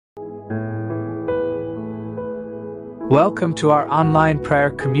Welcome to our online prayer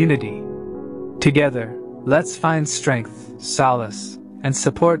community. Together, let's find strength, solace, and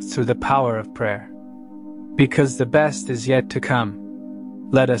support through the power of prayer. Because the best is yet to come.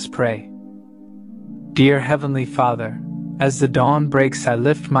 Let us pray. Dear Heavenly Father, as the dawn breaks, I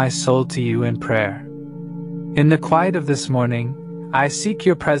lift my soul to you in prayer. In the quiet of this morning, I seek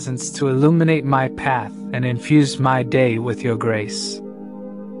your presence to illuminate my path and infuse my day with your grace.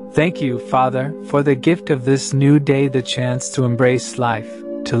 Thank you, Father, for the gift of this new day, the chance to embrace life,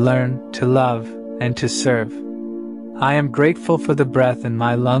 to learn, to love, and to serve. I am grateful for the breath in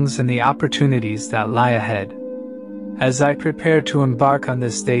my lungs and the opportunities that lie ahead. As I prepare to embark on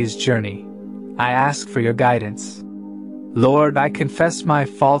this day's journey, I ask for your guidance. Lord, I confess my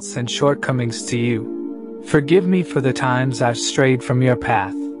faults and shortcomings to you. Forgive me for the times I've strayed from your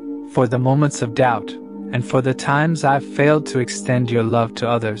path, for the moments of doubt, and for the times I've failed to extend your love to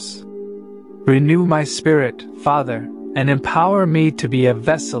others. Renew my spirit, Father, and empower me to be a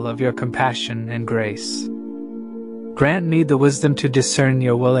vessel of your compassion and grace. Grant me the wisdom to discern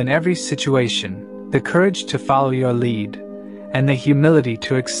your will in every situation, the courage to follow your lead, and the humility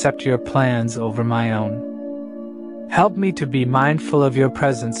to accept your plans over my own. Help me to be mindful of your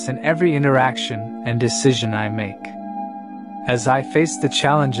presence in every interaction and decision I make. As I face the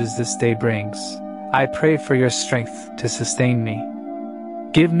challenges this day brings, I pray for your strength to sustain me.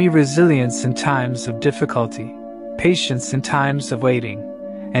 Give me resilience in times of difficulty, patience in times of waiting,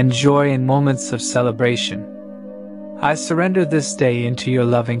 and joy in moments of celebration. I surrender this day into your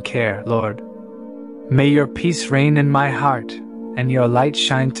loving care, Lord. May your peace reign in my heart, and your light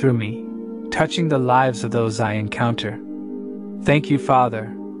shine through me, touching the lives of those I encounter. Thank you,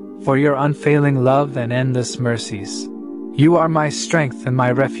 Father, for your unfailing love and endless mercies. You are my strength and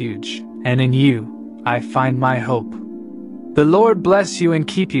my refuge, and in you, I find my hope. The Lord bless you and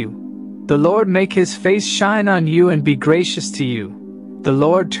keep you. The Lord make his face shine on you and be gracious to you. The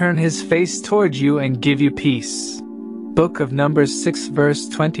Lord turn his face toward you and give you peace. Book of Numbers 6 verse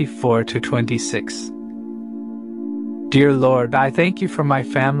 24 to 26. Dear Lord, I thank you for my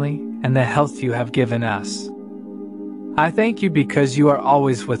family and the health you have given us. I thank you because you are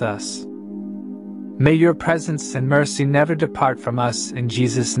always with us. May your presence and mercy never depart from us, in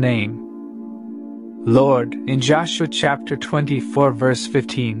Jesus' name. Lord, in Joshua chapter 24 verse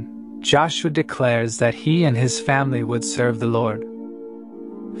 15, Joshua declares that he and his family would serve the Lord.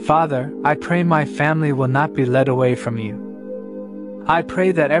 Father, I pray my family will not be led away from you. I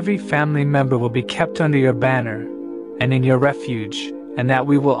pray that every family member will be kept under your banner and in your refuge, and that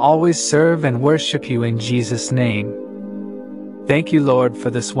we will always serve and worship you in Jesus' name. Thank you, Lord,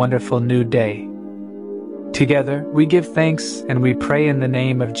 for this wonderful new day. Together, we give thanks and we pray in the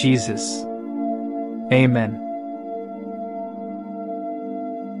name of Jesus. Amen.